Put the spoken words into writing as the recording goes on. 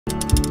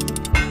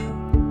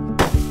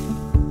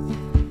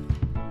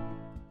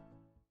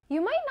You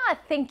might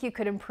not think you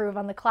could improve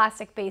on the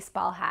classic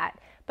baseball hat,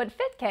 but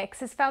Fitkicks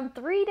has found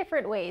 3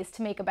 different ways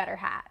to make a better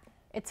hat.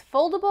 It's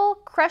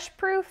foldable,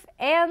 crush-proof,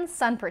 and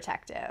sun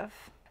protective.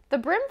 The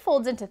brim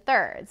folds into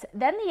thirds,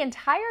 then the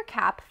entire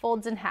cap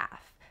folds in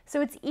half, so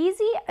it's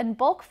easy and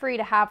bulk-free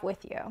to have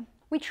with you.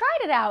 We tried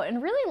it out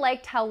and really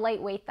liked how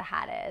lightweight the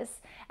hat is,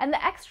 and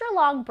the extra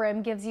long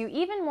brim gives you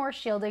even more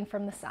shielding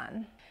from the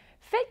sun.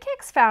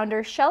 Fitkicks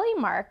founder Shelly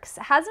Marks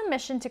has a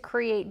mission to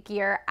create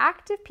gear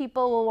active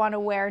people will want to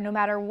wear no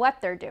matter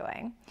what they're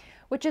doing,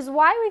 which is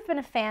why we've been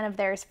a fan of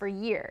theirs for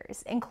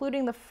years,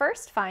 including the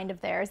first find of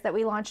theirs that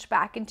we launched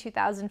back in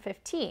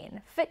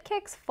 2015,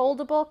 Fitkicks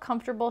foldable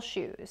comfortable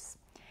shoes.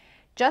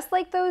 Just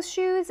like those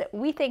shoes,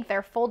 we think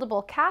their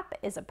foldable cap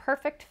is a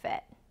perfect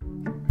fit.